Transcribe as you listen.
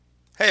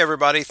Hey,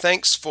 everybody.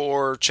 Thanks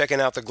for checking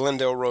out the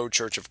Glendale Road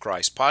Church of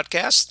Christ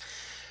podcast.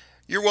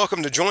 You're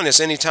welcome to join us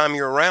anytime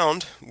you're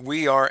around.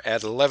 We are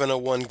at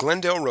 1101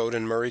 Glendale Road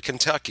in Murray,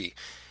 Kentucky.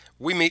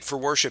 We meet for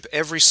worship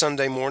every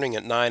Sunday morning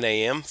at 9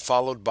 a.m.,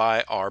 followed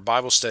by our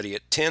Bible study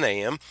at 10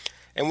 a.m.,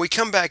 and we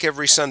come back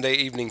every Sunday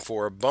evening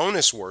for a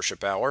bonus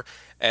worship hour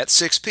at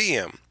 6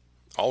 p.m.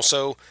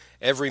 Also,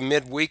 every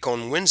midweek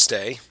on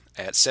Wednesday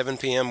at 7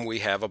 p.m., we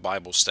have a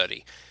Bible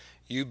study.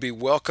 You'd be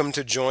welcome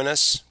to join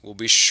us. We'll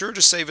be sure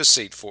to save a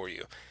seat for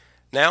you.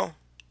 Now,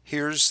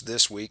 here's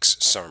this week's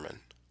sermon.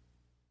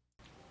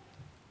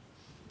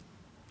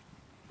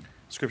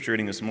 Scripture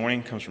reading this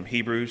morning comes from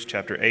Hebrews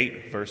chapter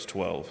 8, verse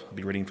 12. I'll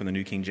be reading from the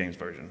New King James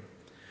Version.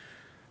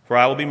 For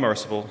I will be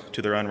merciful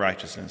to their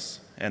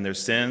unrighteousness, and their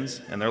sins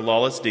and their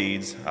lawless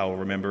deeds I will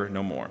remember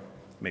no more.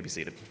 You may be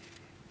seated.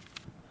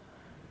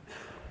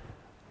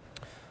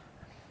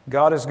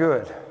 God is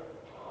good.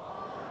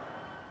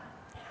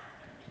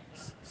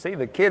 See,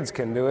 the kids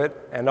can do it,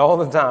 and all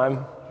the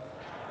time.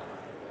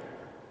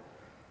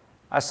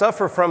 I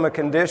suffer from a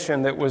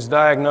condition that was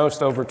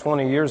diagnosed over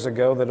 20 years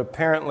ago that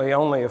apparently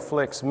only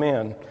afflicts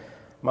men.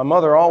 My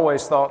mother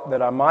always thought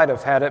that I might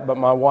have had it, but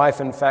my wife,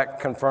 in fact,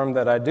 confirmed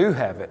that I do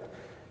have it.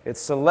 It's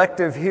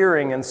selective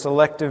hearing and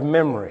selective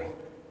memory.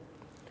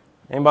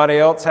 Anybody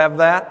else have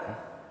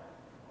that?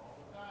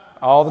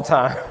 All the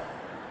time.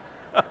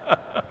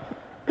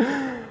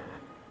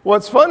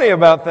 What's funny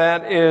about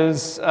that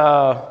is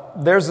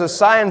there's a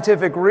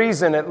scientific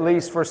reason, at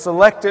least, for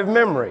selective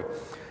memory.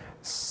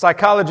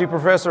 Psychology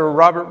professor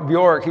Robert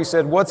Bjork, he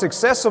said, what's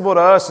accessible to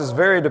us is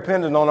very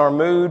dependent on our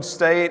mood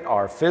state,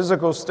 our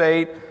physical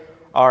state,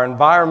 our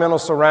environmental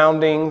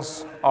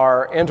surroundings,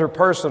 our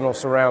interpersonal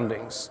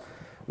surroundings.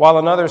 While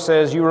another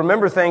says, you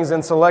remember things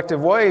in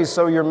selective ways,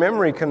 so your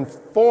memory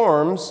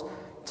conforms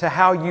to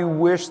how you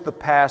wish the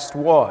past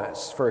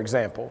was, for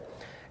example.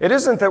 It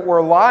isn't that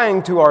we're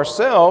lying to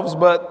ourselves,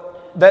 but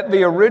that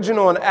the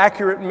original and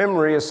accurate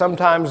memory is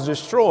sometimes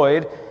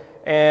destroyed,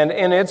 and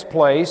in its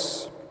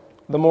place,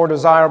 the more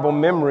desirable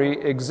memory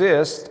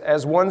exists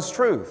as one's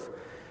truth.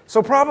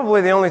 So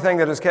probably the only thing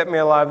that has kept me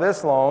alive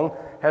this long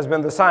has been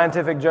the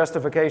scientific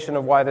justification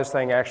of why this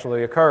thing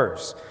actually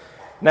occurs.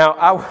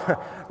 Now,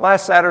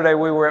 last Saturday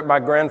we were at my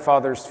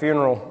grandfather's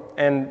funeral,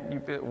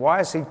 and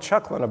why is he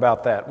chuckling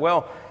about that?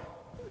 Well,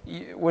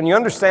 when you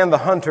understand the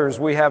Hunters,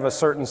 we have a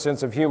certain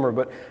sense of humor,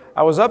 but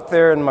I was up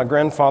there and my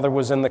grandfather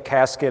was in the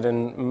casket,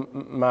 and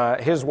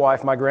his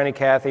wife, my Granny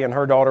Kathy, and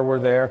her daughter were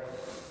there.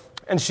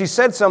 And she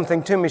said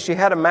something to me. She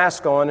had a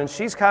mask on, and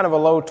she's kind of a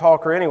low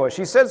talker anyway.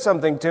 She said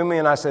something to me,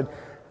 and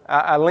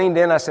I leaned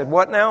in, I said,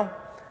 what now?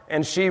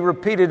 And she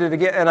repeated it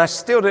again, and I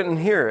still didn't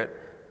hear it.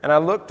 And I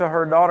looked to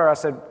her daughter, I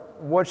said,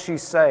 what'd she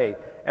say?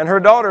 And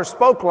her daughter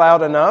spoke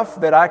loud enough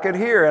that I could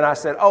hear, and I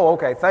said, oh,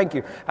 okay, thank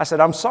you. I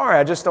said, I'm sorry,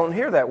 I just don't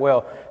hear that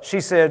well.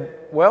 She said,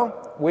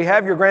 well, we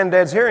have your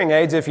granddad's hearing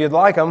aids if you'd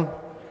like them.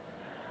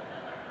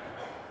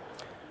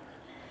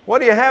 What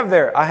do you have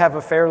there? I have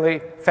a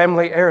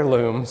family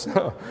heirlooms.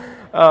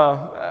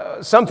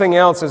 Something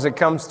else as it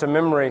comes to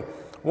memory.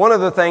 One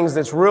of the things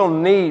that's real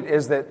neat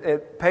is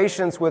that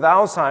patients with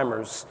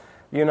Alzheimer's,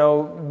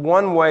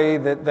 one way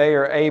that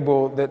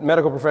that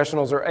medical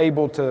professionals are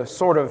able to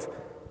sort of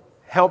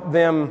help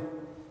them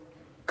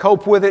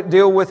cope with it,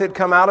 deal with it,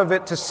 come out of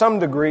it to some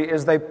degree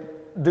is they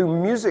do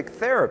music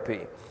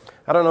therapy.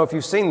 I don't know if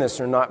you've seen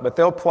this or not, but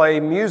they'll play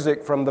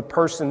music from the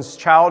person's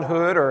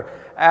childhood or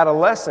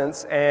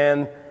adolescence,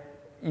 and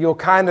you'll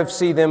kind of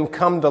see them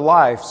come to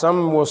life.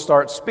 Some will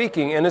start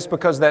speaking, and it's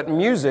because that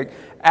music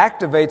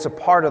activates a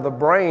part of the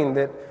brain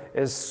that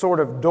is sort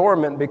of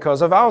dormant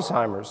because of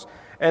Alzheimer's.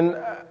 And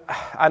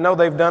I know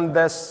they've done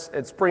this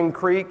at Spring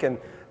Creek, and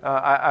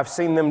I've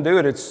seen them do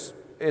it.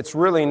 It's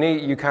really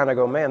neat. You kind of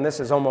go, man, this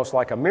is almost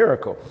like a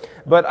miracle.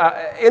 But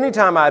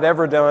anytime I'd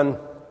ever done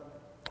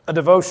a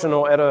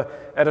devotional at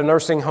a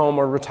nursing home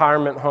or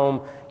retirement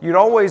home, you'd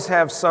always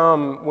have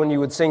some, when you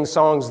would sing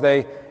songs,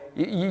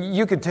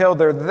 you could tell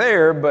they're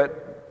there,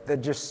 but they're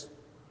just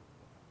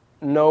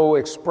no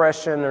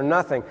expression or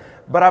nothing.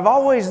 But I've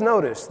always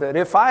noticed that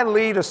if I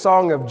lead a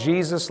song of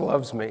Jesus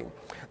Loves Me,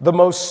 the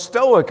most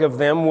stoic of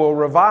them will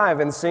revive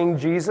and sing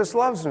Jesus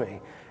Loves Me.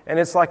 And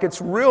it's like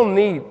it's real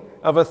neat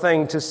of a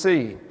thing to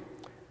see.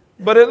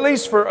 But at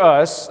least for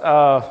us,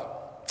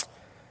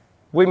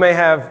 we may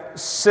have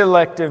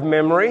selective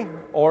memory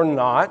or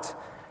not,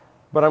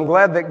 but I'm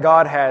glad that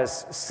God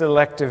has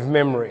selective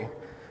memory.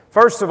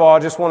 First of all, I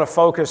just want to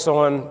focus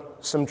on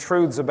some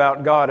truths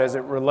about God as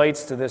it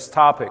relates to this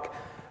topic.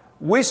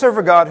 We serve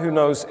a God who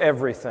knows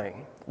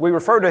everything. We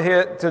refer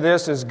to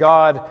this as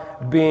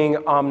God being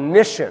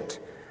omniscient.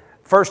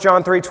 1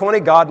 John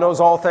 3:20, God knows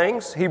all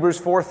things. Hebrews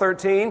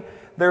 4:13,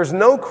 there's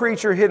no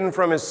creature hidden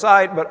from His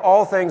sight, but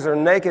all things are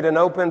naked and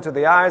open to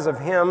the eyes of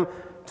Him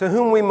to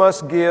whom we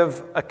must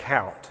give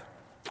account.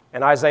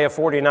 And Isaiah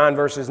 49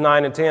 verses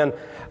 9 and 10,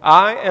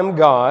 I am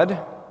God,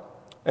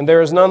 and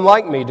there is none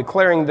like me,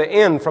 declaring the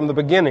end from the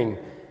beginning,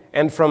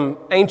 and from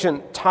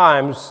ancient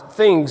times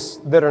things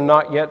that are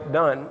not yet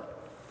done.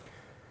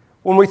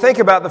 When we think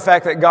about the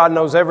fact that God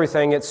knows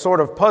everything, it's sort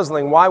of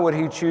puzzling. Why would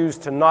He choose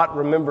to not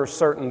remember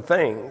certain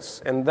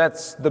things? And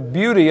that's the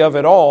beauty of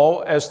it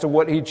all as to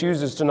what He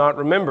chooses to not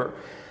remember.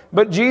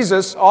 But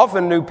Jesus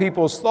often knew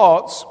people's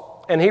thoughts,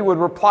 and He would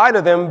reply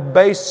to them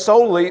based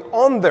solely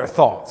on their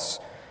thoughts.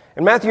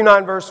 In Matthew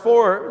 9, verse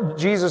 4,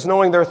 Jesus,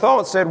 knowing their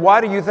thoughts, said,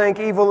 "Why do you think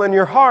evil in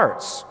your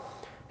hearts?"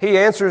 He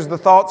answers the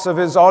thoughts of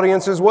His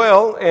audience as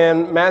well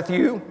in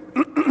Matthew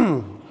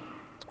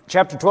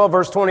chapter 12,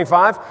 verse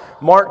 25,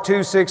 Mark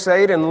 2, 6,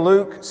 8, and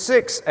Luke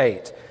 6,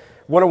 8.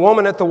 When a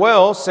woman at the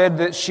well said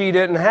that she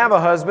didn't have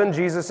a husband,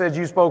 Jesus said,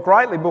 "You spoke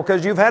rightly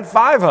because you've had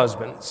 5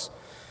 husbands."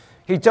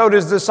 He told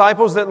His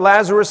disciples that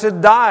Lazarus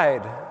had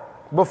died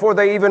before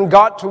they even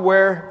got to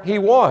where he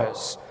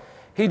was.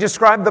 He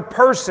described the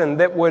person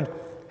that would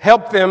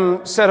help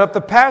them set up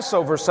the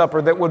Passover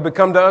supper that would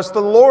become to us the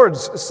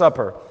Lord's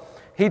Supper.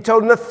 He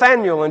told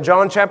Nathanael in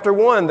John chapter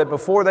 1 that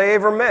before they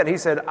ever met, He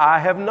said, "I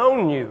have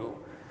known you."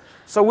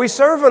 So we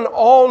serve an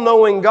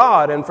all-knowing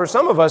God, and for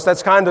some of us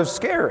that's kind of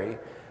scary.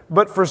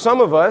 But for some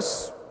of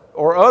us,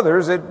 or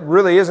others, it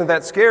really isn't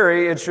that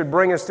scary. It should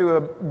bring us to a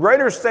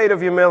greater state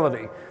of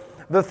humility.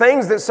 The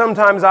things that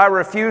sometimes I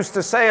refuse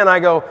to say and I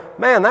go,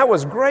 "Man, that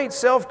was great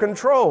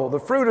self-control, the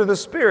fruit of the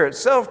Spirit,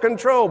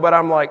 self-control." But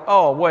I'm like,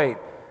 "Oh, wait,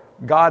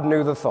 God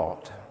knew the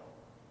thought."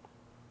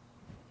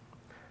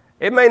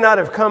 It may not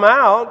have come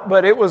out,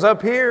 but it was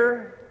up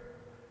here.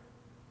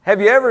 Have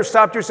you ever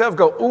stopped yourself and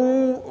go,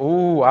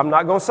 ooh, I'm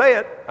not going to say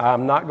it.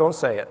 I'm not going to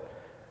say it.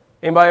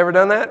 Anybody ever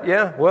done that?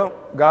 Yeah? Well,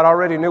 God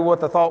already knew what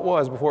the thought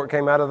was before it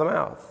came out of the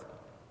mouth.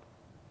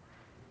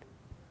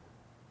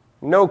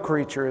 No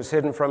creature is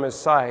hidden from His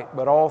sight,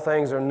 but all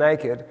things are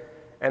naked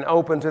and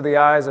open to the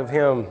eyes of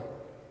Him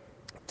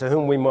to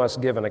whom we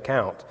must give an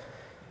account.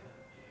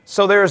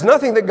 So there is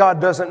nothing that God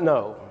doesn't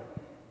know.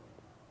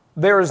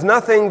 There is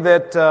nothing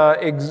that,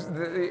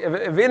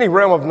 of any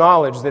realm of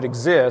knowledge that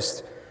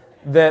exists,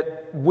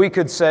 that we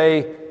could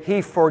say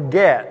He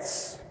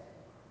forgets.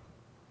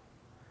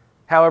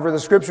 However, the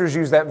Scriptures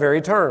use that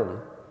very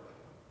term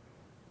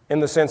in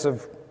the sense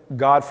of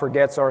God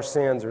forgets our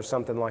sins or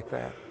something like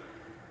that.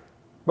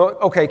 But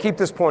okay, keep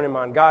this point in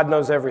mind. God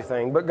knows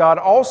everything, but God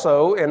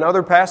also, in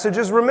other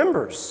passages,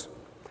 remembers.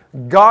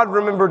 God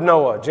remembered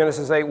Noah,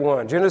 Genesis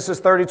 8:1. Genesis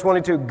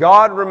 30:22,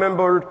 God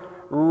remembered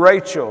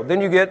Rachel. Then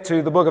you get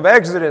to the book of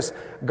Exodus.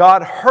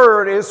 God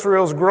heard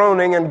Israel's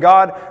groaning, and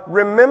God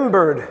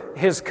remembered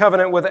His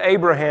covenant with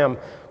Abraham,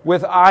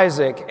 with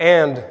Isaac,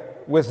 and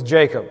with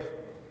Jacob.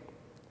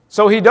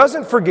 So He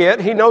doesn't forget.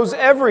 He knows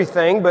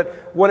everything, but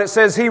when it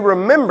says He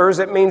remembers,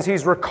 it means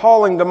He's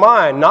recalling to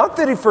mind. Not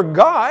that He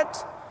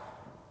forgot,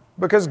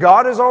 because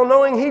God is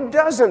all-knowing. He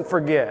doesn't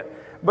forget.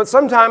 But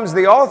sometimes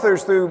the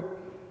authors, through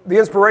the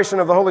inspiration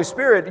of the Holy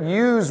Spirit,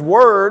 use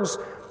words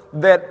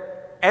that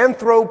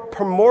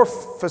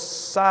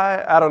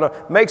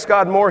makes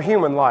God more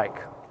human-like.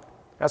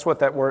 That's what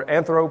that word,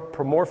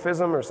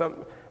 anthropomorphism or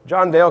something.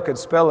 John Dale could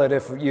spell it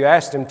if you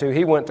asked him to.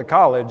 He went to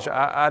college.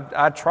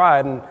 I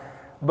tried,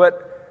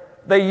 but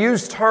they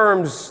use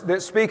terms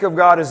that speak of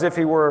God as if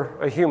He were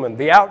a human.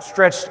 The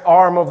outstretched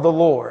arm of the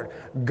Lord.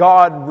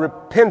 God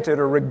repented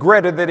or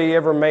regretted that He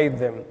ever made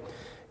them.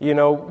 You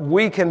know,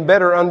 we can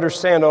better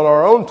understand on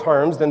our own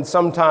terms than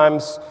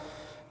sometimes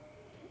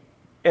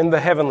in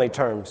the heavenly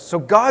terms. So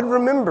God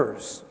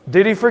remembers.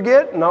 Did He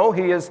forget? No,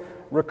 He is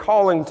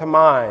recalling to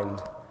mind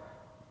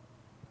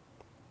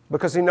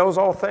because He knows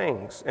all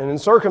things. And in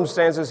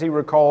circumstances, He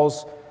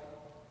recalls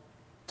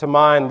to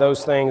mind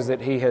those things that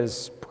He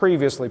has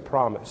previously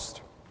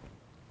promised.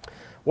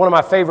 One of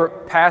my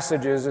favorite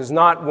passages is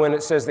not when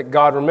it says that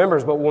God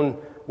remembers, but when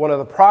one of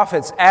the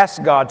prophets asks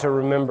God to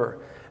remember.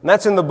 And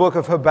that's in the book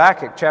of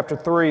Habakkuk, chapter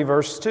 3,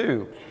 verse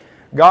 2.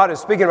 God is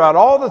speaking about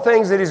all the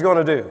things that He's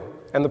going to do.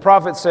 And the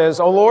prophet says,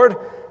 "O Lord,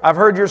 I've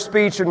heard your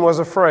speech and was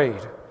afraid.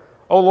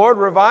 O Lord,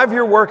 revive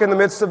your work in the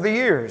midst of the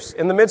years.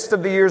 In the midst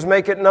of the years,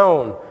 make it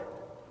known."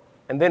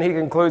 And then he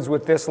concludes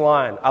with this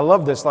line. I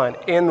love this line.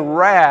 "In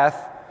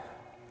wrath,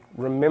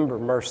 remember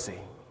mercy."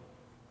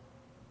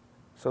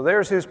 So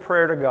there's his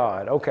prayer to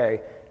God.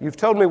 Okay, you've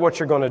told me what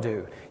you're going to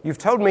do. You've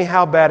told me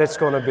how bad it's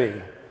going to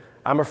be.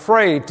 I'm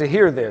afraid to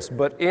hear this,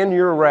 but in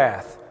your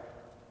wrath,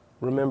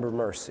 remember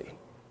mercy.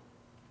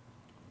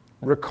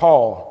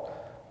 Recall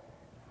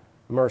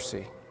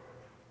mercy.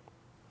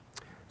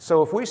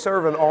 So if we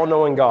serve an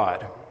all-knowing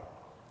God,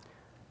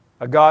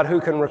 a God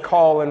who can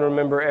recall and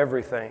remember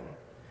everything,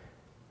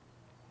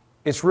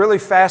 it's really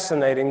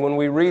fascinating when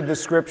we read the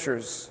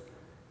Scriptures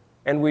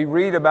and we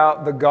read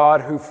about the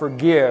God who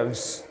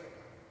forgives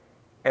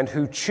and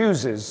who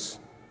chooses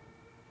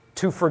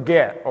to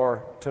forget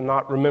or to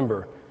not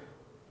remember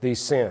these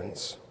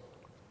sins.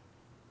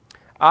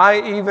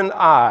 Even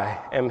I,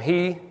 am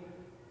He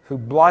who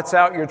blots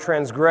out your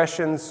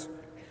transgressions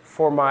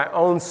for my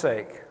own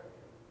sake,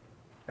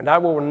 and I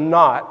will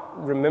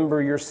not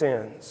remember your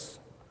sins.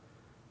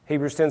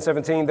 Hebrews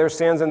 10:17, their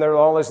sins and their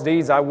lawless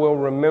deeds I will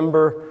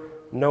remember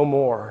no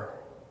more.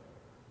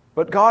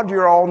 But God,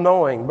 you're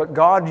all-knowing, but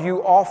God,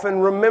 you often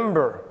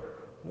remember.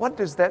 What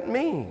does that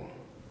mean?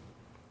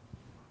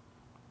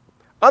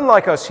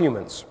 Unlike us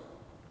humans.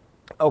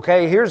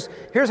 Okay, here's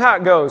how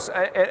it goes.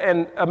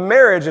 And a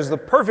marriage is the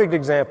perfect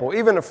example.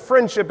 Even a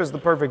friendship is the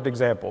perfect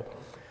example.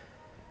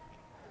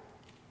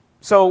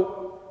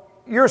 So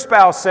your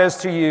spouse says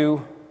to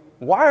you,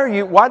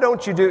 why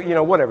don't you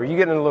do, whatever. You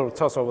get in a little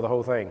tussle over the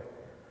whole thing.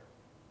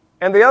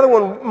 And the other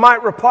one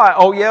might reply,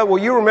 oh yeah,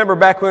 well you remember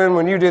back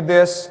when you did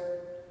this?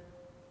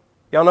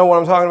 Y'all know what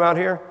I'm talking about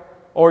here?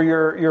 Or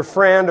your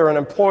friend or an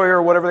employer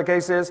or whatever the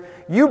case is.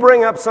 You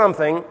bring up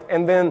something,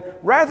 and then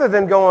rather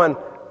than going,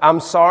 I'm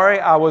sorry,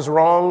 I was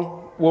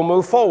wrong, we'll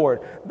move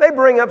forward, they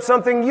bring up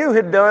something you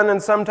had done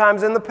and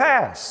sometimes in the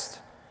past.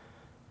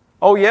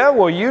 Oh yeah,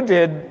 well you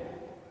did.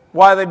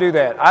 Why do they do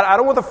that? I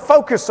don't want the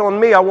focus on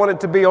me, I want it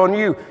to be on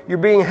you. You're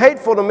being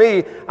hateful to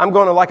me, I'm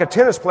going to, like a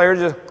tennis player,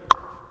 just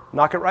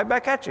knock it right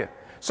back at you.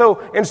 So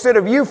instead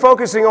of you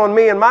focusing on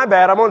me and my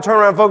bad, I'm going to turn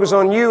around and focus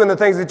on you and the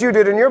things that you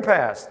did in your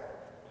past.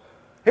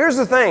 Here's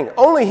the thing,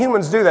 only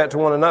humans do that to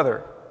one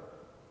another.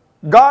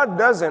 God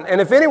doesn't, and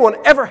if anyone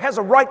ever has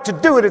a right to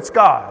do it, it's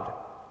God.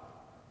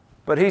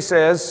 But He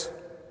says,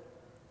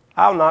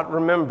 I'll not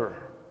remember.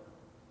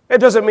 It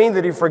doesn't mean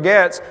that He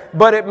forgets,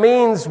 but it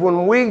means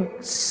when we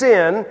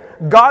sin,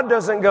 God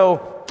doesn't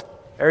go,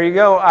 there you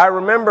go, I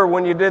remember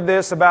when you did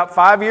this about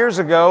 5 years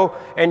ago,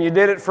 and you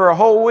did it for a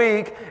whole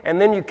week,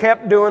 and then you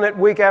kept doing it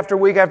week after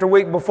week after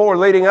week before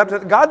leading up to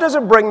it. God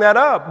doesn't bring that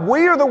up.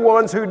 We are the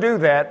ones who do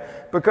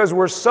that because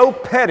we're so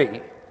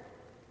petty.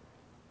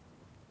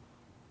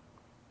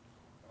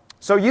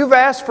 So you've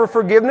asked for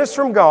forgiveness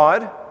from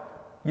God,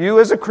 you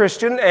as a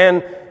Christian,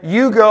 and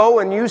you go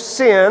and you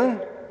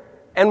sin,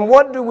 and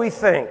what do we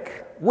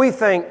think? We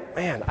think,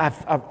 man,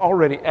 I've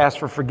already asked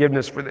for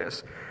forgiveness for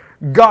this.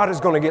 God is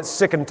going to get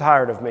sick and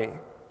tired of me.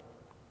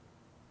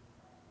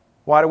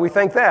 Why do we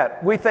think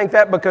that? We think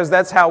that because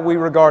that's how we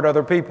regard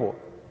other people.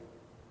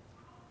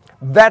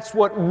 That's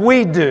what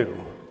we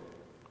do.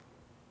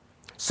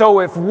 So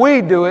if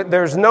we do it,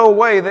 there's no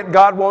way that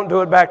God won't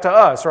do it back to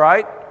us,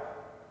 right?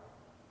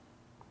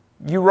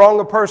 You wrong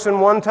a person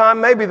one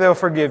time, maybe they'll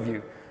forgive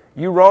you.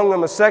 You wrong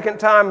them a second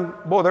time,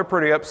 boy, they're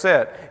pretty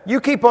upset.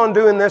 You keep on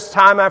doing this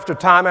time after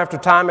time after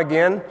time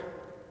again,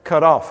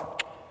 cut off.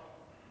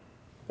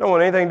 Don't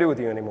want anything to do with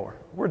you anymore.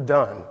 We're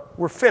done.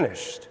 We're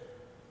finished.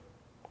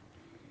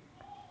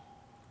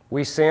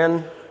 We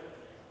sin.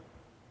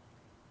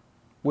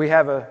 We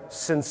have a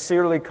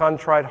sincerely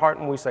contrite heart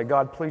and we say,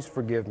 God, please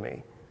forgive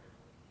me.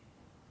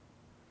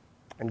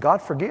 And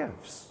God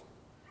forgives.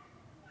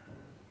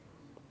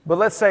 But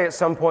let's say at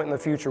some point in the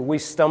future we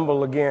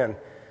stumble again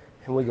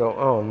and we go,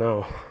 oh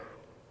no,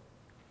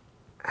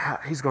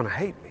 He's going to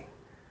hate me.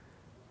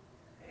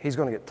 He's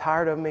going to get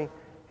tired of me.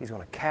 He's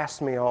going to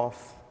cast me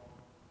off.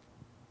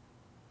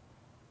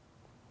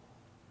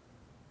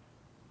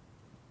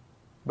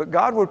 But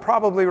God would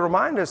probably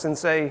remind us and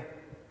say,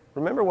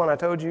 remember when I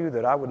told you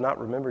that I would not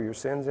remember your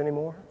sins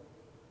anymore?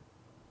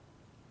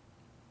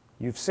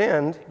 You've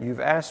sinned, you've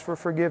asked for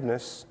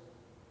forgiveness,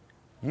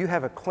 you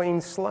have a clean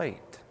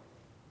slate.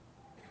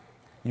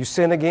 You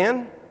sin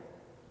again?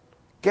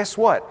 Guess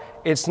what?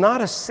 It's not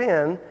a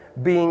sin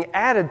being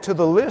added to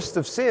the list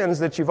of sins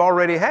that you've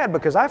already had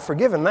because I've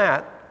forgiven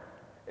that.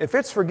 If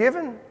it's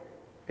forgiven,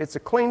 it's a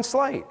clean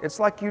slate. It's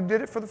like you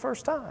did it for the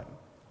first time.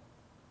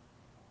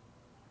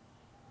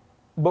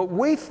 But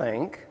we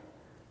think,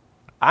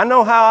 I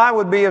know how I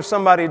would be if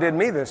somebody did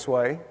me this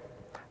way.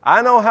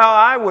 I know how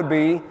I would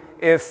be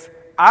if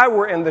I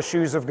were in the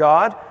shoes of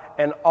God,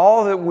 and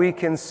all that we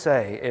can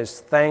say is,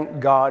 thank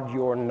God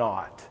you're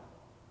not,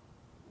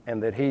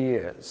 and that He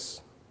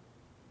is.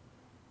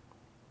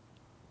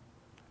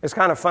 It's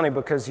kind of funny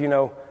because,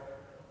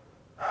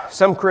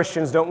 some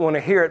Christians don't want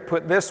to hear it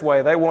put this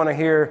way. They want to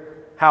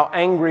hear how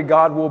angry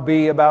God will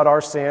be about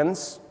our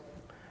sins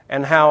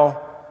and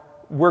how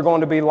we're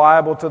going to be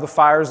liable to the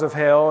fires of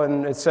hell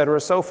and et cetera,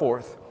 so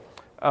forth.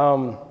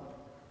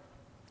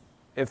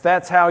 If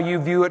that's how you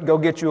view it, go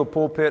get you a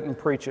pulpit and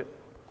preach it.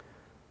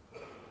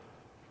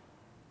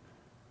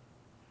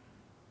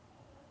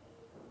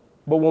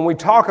 But when we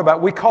talk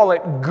about, we call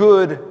it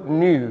good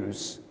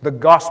news, the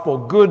gospel,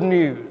 good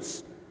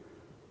news.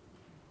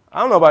 I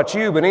don't know about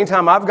you, but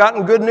anytime I've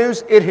gotten good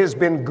news, it has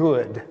been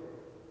good.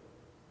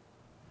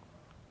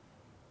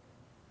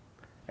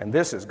 And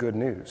this is good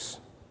news.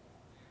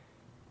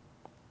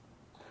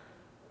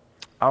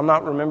 I'll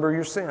not remember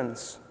your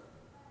sins.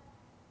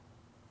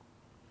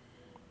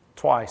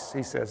 Twice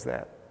he says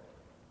that.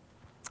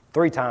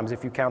 3 times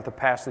if you count the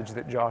passage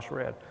that Josh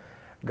read.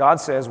 God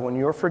says when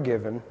you're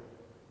forgiven,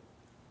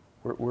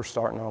 we're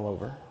starting all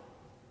over.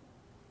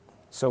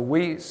 So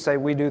we say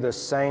we do the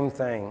same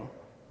thing.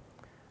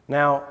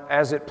 Now,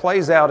 as it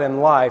plays out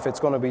in life, it's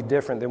going to be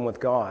different than with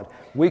God.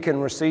 We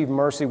can receive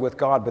mercy with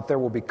God, but there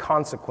will be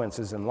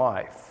consequences in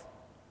life.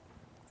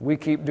 We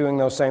keep doing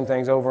those same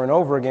things over and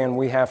over again,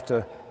 we have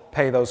to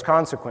pay those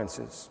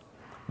consequences.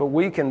 But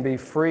we can be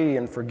free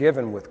and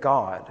forgiven with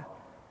God,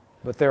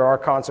 but there are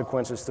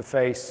consequences to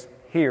face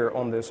here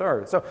on this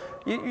earth. So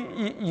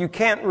you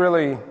can't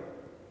really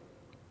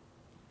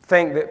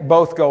think that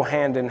both go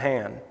hand in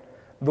hand.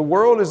 The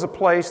world is a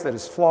place that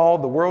is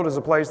flawed. The world is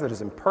a place that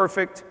is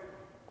imperfect.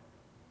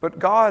 But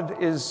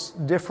God is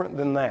different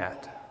than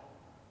that.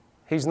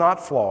 He's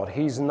not flawed.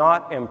 He's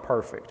not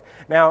imperfect.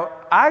 Now,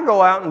 I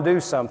go out and do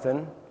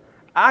something.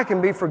 I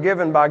can be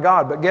forgiven by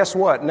God. But guess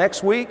what?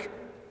 Next week,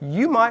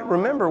 you might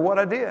remember what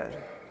I did.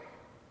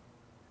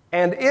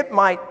 And it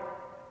might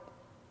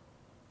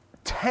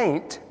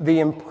taint the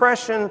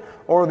impression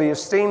or the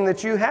esteem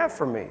that you have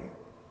for me.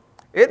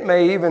 It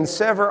may even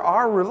sever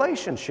our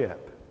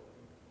relationship.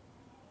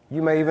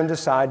 You may even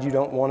decide you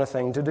don't want a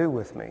thing to do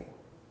with me.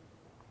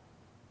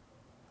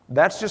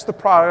 That's just the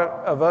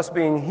product of us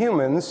being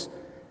humans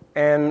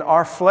and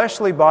our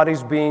fleshly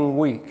bodies being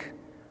weak.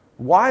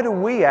 Why do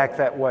we act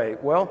that way?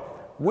 Well,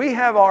 we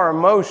have our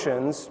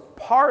emotions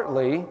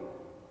partly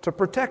to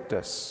protect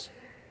us.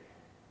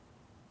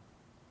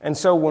 And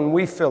so when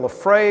we feel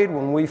afraid,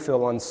 when we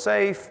feel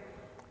unsafe,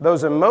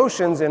 those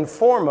emotions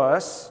inform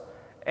us,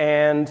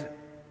 and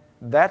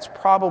that's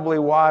probably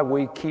why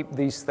we keep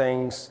these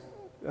things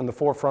in the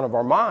forefront of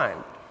our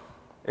mind.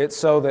 It's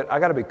so that I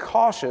got to be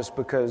cautious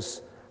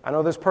because I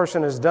know this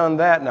person has done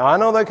that. Now, I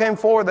know they came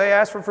forward, they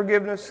asked for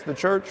forgiveness, the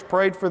church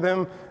prayed for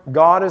them,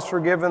 God has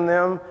forgiven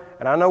them,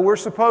 and I know we're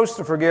supposed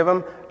to forgive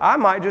them. I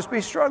might just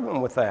be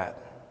struggling with that.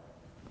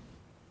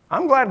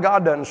 I'm glad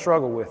God doesn't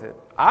struggle with it.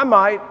 I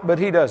might, but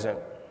He doesn't.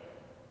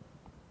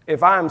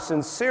 If I am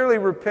sincerely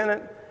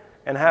repentant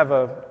and have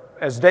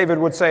as David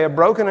would say, a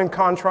broken and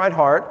contrite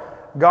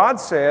heart, God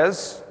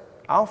says,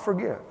 I'll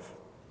forgive.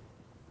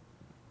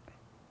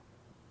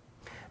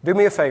 Do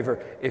me a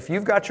favor. If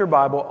you've got your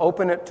Bible,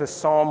 open it to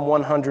Psalm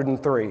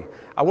 103.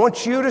 I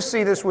want you to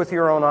see this with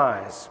your own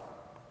eyes.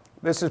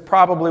 This is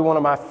probably one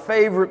of my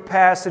favorite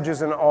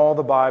passages in all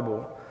the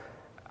Bible.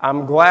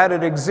 I'm glad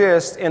it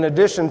exists in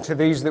addition to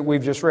these that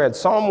we've just read.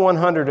 Psalm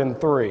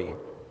 103.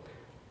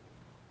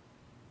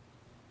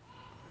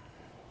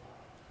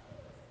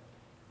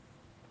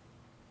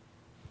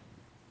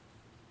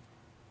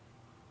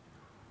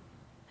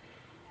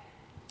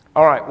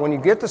 All right, when you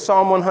get to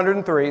Psalm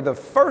 103, the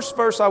first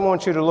verse I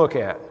want you to look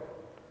at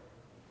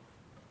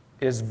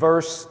is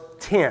verse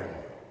 10.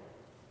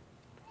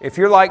 If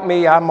you're like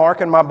me, I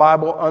mark in my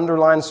Bible,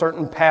 underline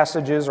certain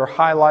passages or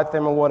highlight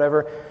them or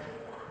whatever.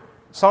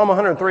 Psalm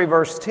 103,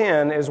 verse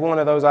 10 is one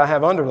of those I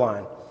have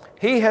underlined.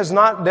 He has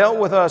not dealt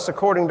with us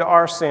according to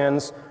our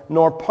sins,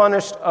 nor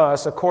punished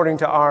us according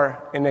to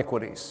our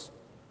iniquities.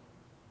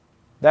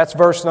 That's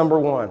verse number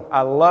 1.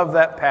 I love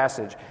that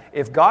passage.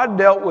 If God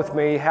dealt with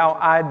me how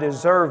I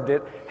deserved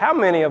it, how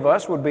many of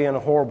us would be in a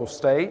horrible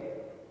state?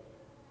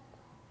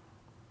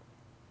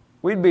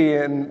 We'd be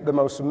in the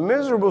most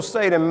miserable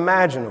state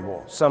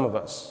imaginable, some of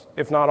us,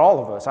 if not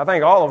all of us. I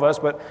think all of us,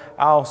 but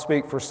I'll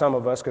speak for some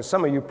of us because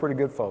some of you are pretty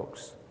good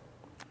folks.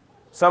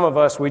 Some of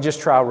us, we just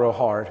try real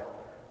hard,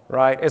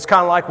 right? It's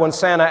kind of like when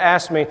Santa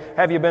asked me,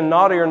 have you been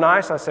naughty or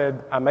nice? I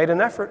said, I made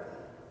an effort.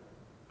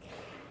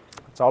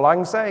 That's all I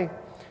can say.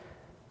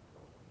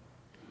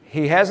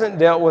 He hasn't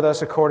dealt with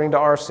us according to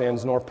our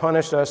sins, nor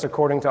punished us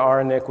according to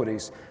our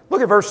iniquities.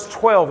 Look at verse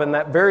 12 in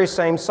that very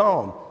same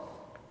psalm.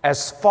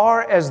 As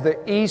far as the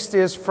east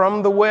is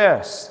from the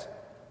west,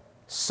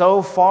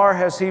 so far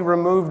has He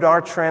removed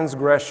our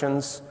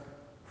transgressions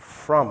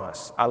from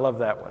us. I love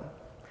that one.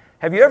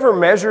 Have you ever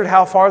measured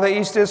how far the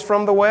east is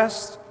from the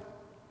west?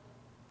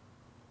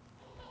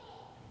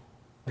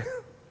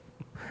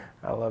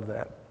 I love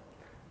that.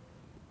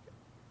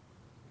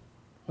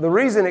 The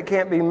reason it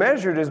can't be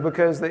measured is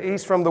because the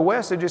east from the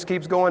west, it just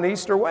keeps going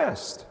east or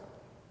west.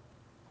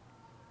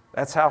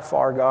 That's how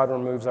far God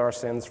removes our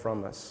sins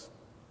from us.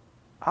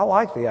 I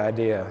like the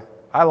idea.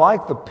 I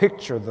like the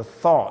picture, the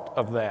thought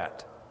of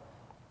that.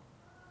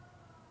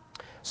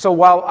 So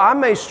while I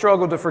may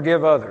struggle to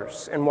forgive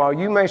others, and while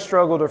you may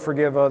struggle to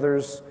forgive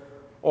others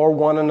or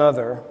one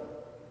another,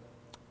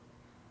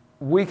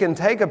 we can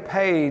take a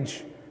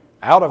page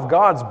out of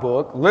God's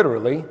book,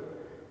 literally,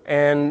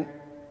 and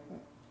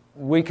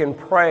we can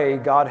pray,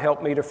 God,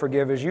 help me to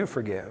forgive as you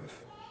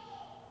forgive.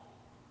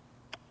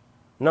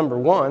 Number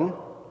one.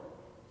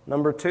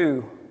 Number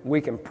two,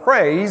 we can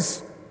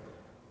praise,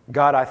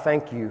 God, I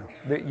thank you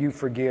that you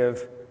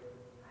forgive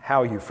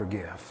how you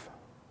forgive.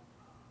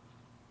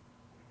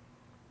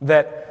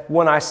 That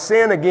when I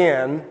sin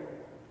again,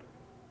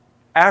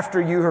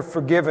 after you have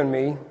forgiven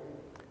me,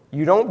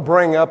 you don't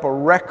bring up a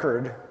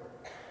record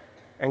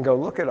and go,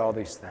 look at all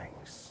these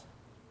things.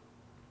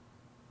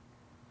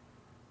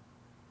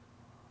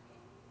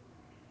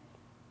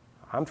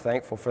 I'm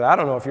thankful for that. I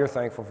don't know if you're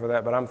thankful for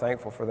that, but I'm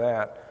thankful for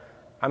that.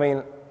 I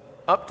mean,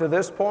 up to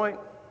this point,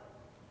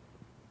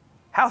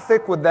 how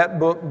thick would that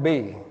book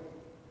be?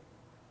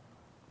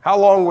 How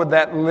long would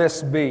that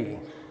list be?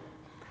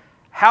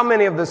 How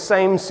many of the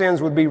same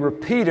sins would be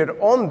repeated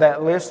on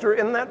that list or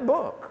in that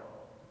book?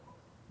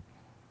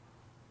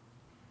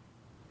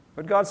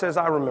 But God says,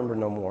 I remember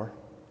no more.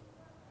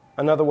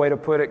 Another way to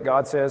put it,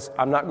 God says,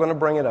 I'm not going to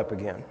bring it up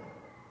again.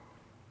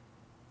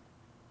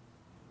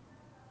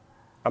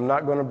 I'm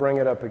not going to bring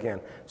it up again.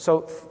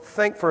 So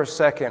think for a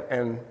second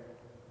and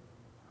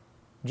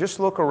just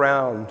look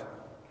around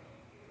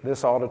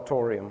this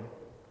auditorium.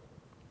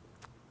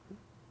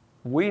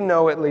 we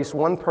know at least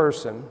one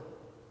person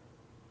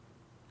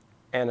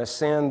and a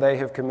sin they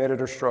have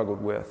committed or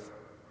struggled with.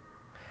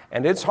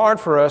 And it's hard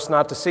for us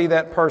not to see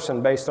that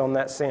person based on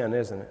that sin,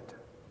 isn't it?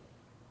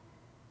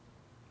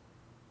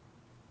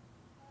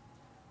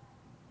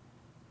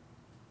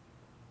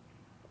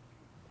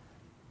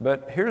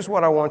 But here's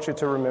what I want you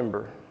to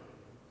remember.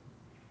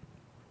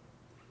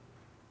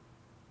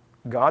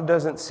 God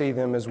doesn't see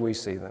them as we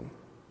see them.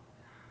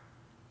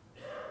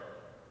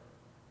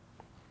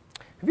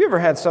 Have you ever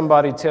had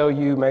somebody tell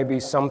you maybe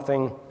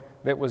something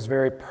that was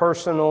very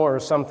personal or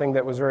something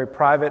that was very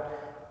private,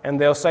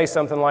 and they'll say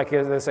something like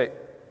this, they say,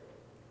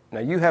 now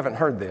you haven't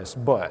heard this,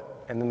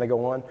 but, and then they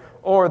go on.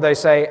 Or they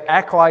say,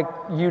 act like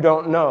you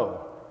don't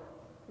know,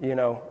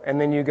 and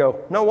then you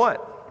go, know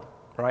what?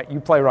 Right? You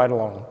play right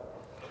along.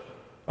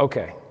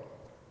 Okay.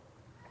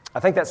 I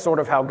think that's sort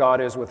of how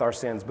God is with our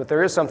sins, but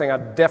there is something I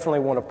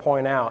definitely want to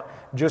point out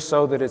just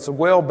so that it's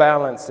well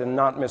balanced and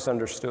not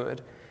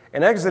misunderstood.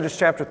 In Exodus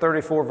chapter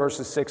 34,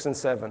 verses 6 and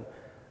 7,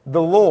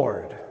 the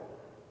Lord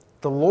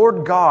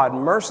God,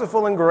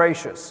 merciful and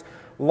gracious,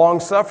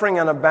 long-suffering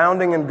and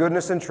abounding in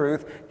goodness and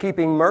truth,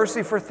 keeping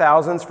mercy for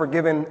thousands,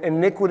 forgiving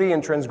iniquity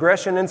and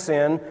transgression and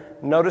sin.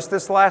 Notice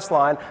this last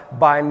line,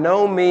 by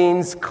no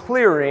means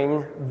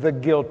clearing the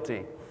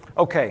guilty.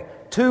 Okay,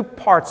 two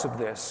parts of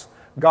this.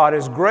 God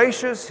is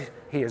gracious,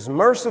 He is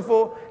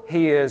merciful,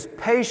 He is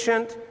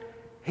patient,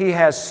 He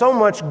has so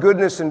much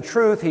goodness and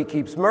truth, He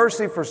keeps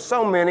mercy for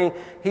so many,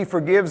 He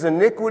forgives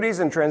iniquities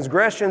and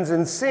transgressions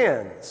and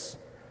sins.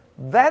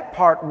 That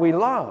part we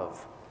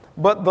love.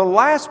 But the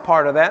last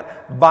part of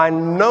that, by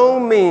no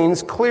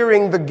means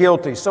clearing the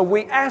guilty. So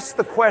we ask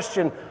the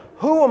question,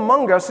 who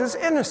among us is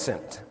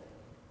innocent?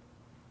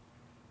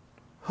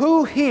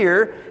 Who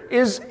here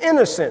is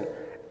innocent?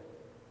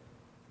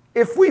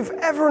 If we've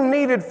ever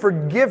needed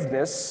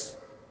forgiveness,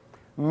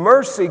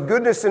 mercy,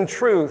 goodness, and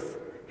truth,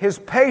 His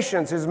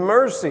patience, His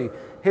mercy,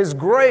 His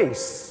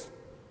grace,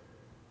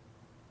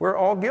 we're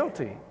all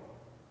guilty.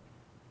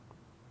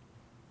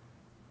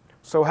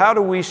 So how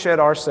do we shed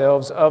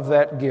ourselves of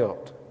that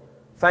guilt?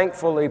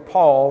 Thankfully,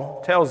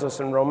 Paul tells us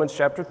in Romans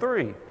chapter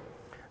 3,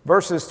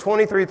 verses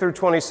 23 through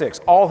 26,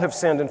 all have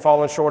sinned and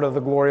fallen short of the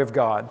glory of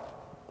God.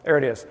 There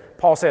it is.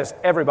 Paul says,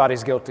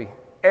 everybody's guilty.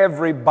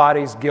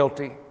 Everybody's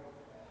guilty.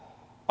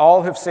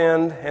 All have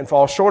sinned and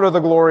fall short of the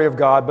glory of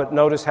God, but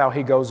notice how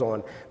he goes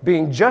on.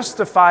 Being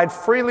justified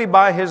freely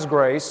by His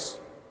grace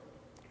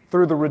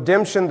through the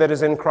redemption that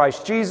is in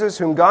Christ Jesus,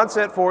 whom God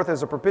set forth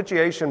as a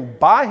propitiation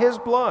by His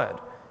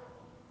blood,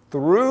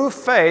 through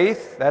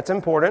faith, that's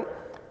important,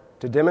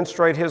 to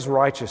demonstrate His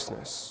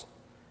righteousness.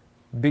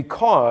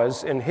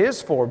 Because in His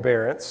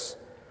forbearance,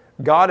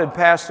 God had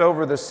passed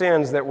over the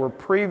sins that were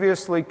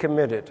previously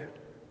committed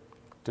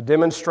to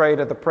demonstrate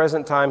at the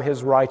present time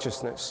His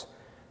righteousness,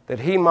 that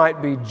He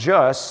might be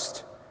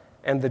just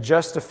and the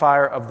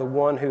justifier of the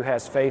one who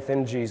has faith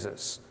in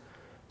Jesus.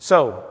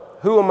 So,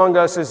 who among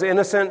us is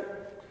innocent?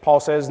 Paul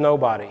says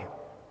nobody.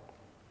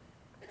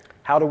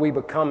 How do we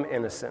become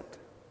innocent?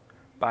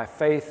 By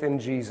faith in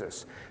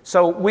Jesus.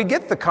 So we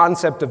get the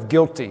concept of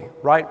guilty,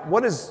 right?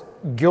 What does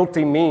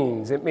guilty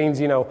means? It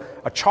means,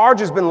 a charge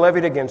has been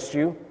levied against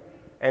you,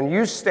 and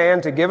you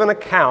stand to give an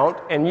account,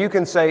 and you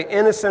can say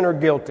innocent or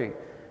guilty.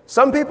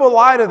 Some people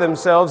lie to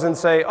themselves and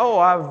say, oh,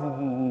 I've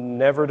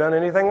never done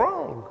anything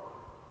wrong.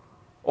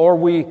 Or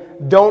we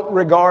don't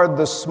regard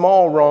the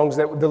small wrongs,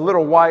 the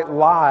little white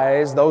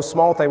lies, those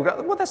small things.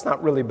 Well, that's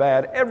not really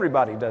bad.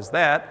 Everybody does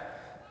that.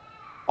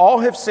 All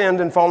have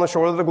sinned and fallen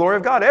short of the glory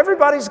of God.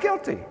 Everybody's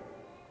guilty.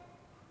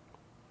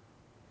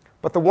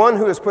 But the one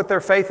who has put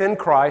their faith in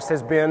Christ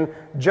has been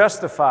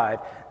justified.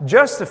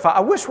 Justified. I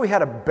wish we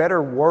had a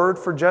better word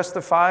for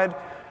justified.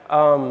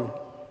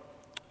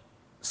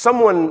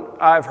 Someone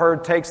I've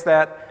heard takes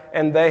that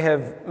and they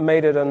have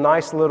made it a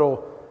nice little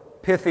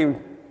pithy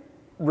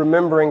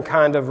remembering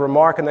kind of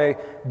remark, and they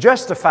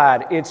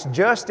justified. It's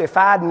just if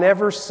I'd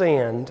never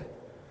sinned.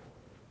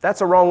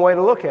 That's a wrong way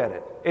to look at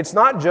it. It's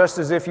not just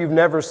as if you've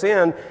never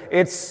sinned.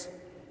 It's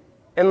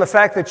in the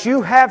fact that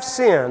you have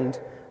sinned,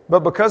 but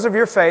because of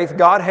your faith,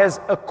 God has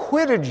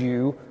acquitted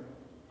you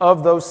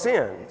of those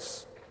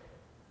sins.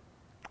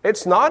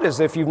 It's not as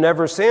if you've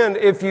never sinned.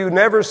 If you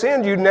never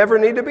sinned, you never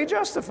need to be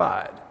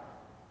justified.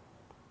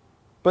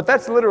 But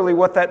that's literally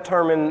what that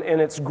term in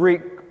its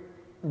Greek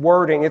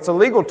wording, it's a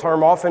legal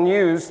term often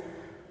used.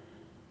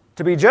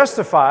 To be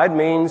justified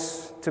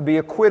means to be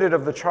acquitted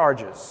of the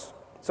charges.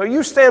 So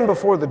you stand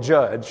before the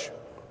judge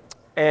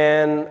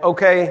and,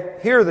 okay,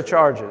 here are the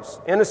charges,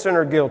 innocent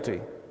or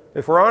guilty.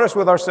 If we're honest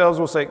with ourselves,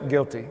 we'll say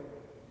guilty.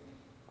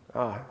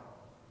 But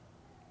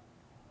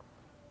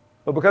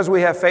because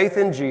we have faith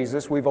in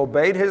Jesus, we've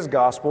obeyed His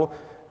gospel.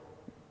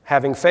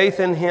 Having faith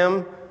in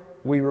Him,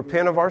 we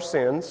repent of our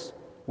sins.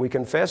 We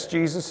confess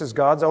Jesus as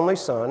God's only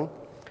Son.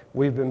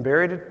 We've been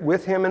buried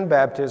with Him in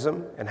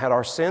baptism and had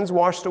our sins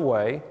washed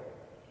away.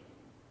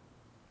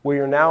 We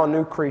are now a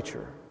new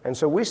creature. And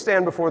so we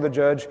stand before the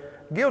judge,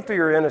 guilty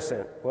or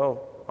innocent?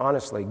 Well,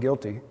 honestly,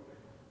 guilty.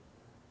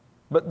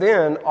 But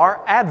then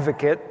our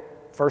advocate,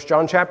 1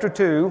 John chapter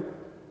 2,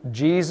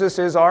 Jesus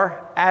is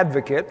our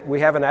advocate.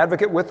 We have an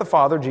advocate with the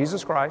Father,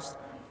 Jesus Christ.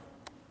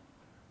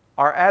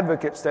 Our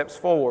advocate steps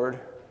forward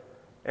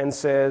and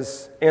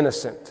says,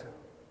 innocent,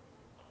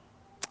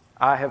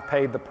 I have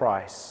paid the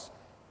price.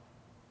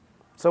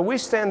 So we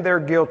stand there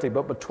guilty,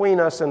 but between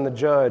us and the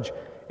judge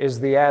is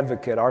the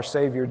advocate, our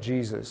Savior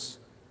Jesus.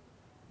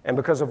 And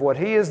because of what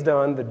he has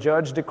done, the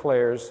judge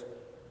declares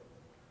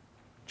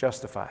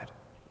justified,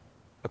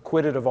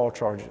 acquitted of all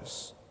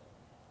charges.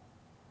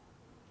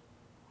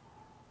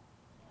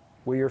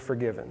 We are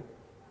forgiven.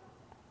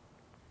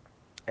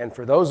 And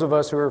for those of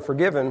us who are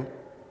forgiven,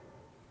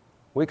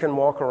 we can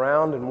walk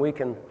around and we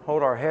can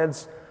hold our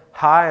heads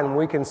high and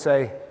we can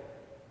say,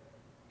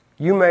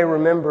 you may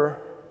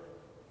remember,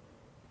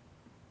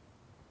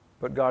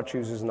 but God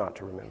chooses not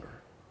to remember.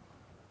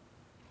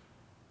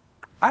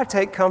 I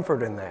take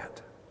comfort in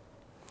that,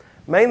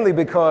 mainly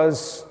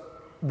because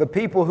the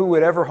people who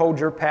would ever hold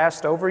your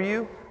past over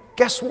you,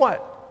 guess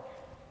what?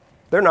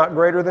 They're not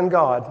greater than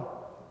God.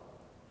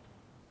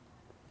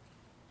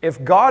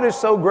 If God is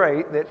so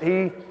great that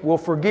he will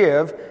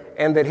forgive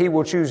and that he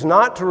will choose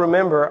not to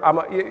remember,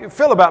 you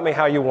feel about me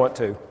how you want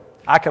to.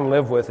 I can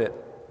live with it.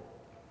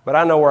 But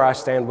I know where I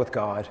stand with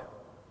God.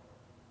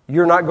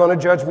 You're not going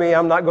to judge me.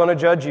 I'm not going to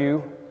judge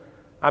you.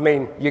 I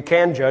mean, you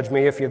can judge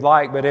me if you'd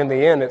like, but in the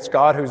end, it's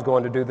God who's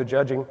going to do the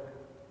judging.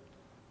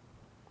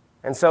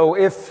 And so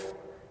if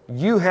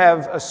you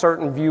have a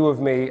certain view of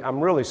me, I'm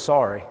really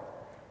sorry.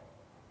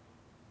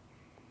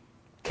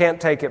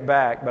 Can't take it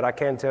back, but I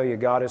can tell you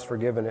God has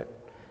forgiven it.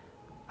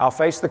 I'll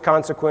face the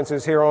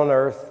consequences here on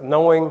earth,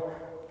 knowing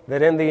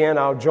that in the end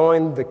I'll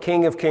join the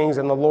King of Kings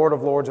and the Lord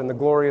of Lords in the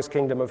glorious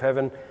kingdom of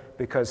heaven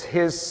because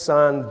his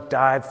Son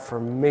died for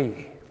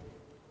me.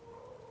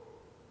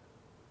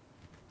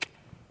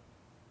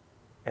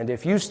 And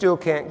if you still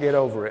can't get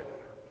over it,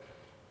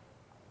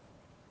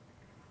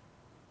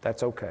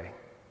 that's okay.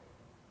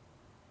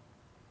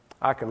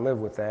 I can live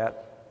with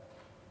that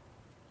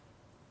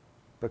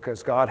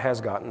because God has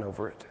gotten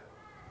over it.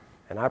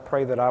 And I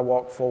pray that I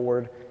walk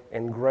forward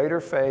in greater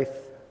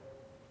faith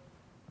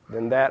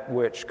than that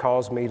which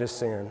caused me to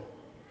sin.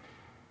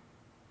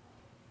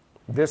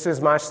 This is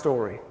my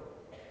story.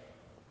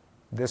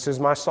 This is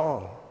my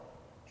song,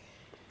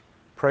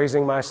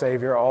 praising my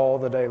Savior all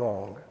the day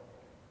long.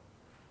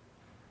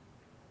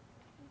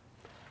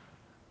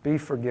 Be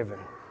forgiven.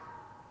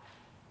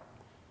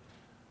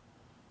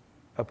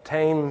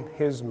 Obtain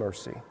his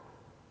mercy.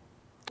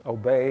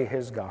 Obey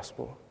his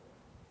gospel.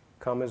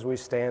 Come as we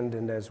stand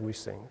and as we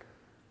sing.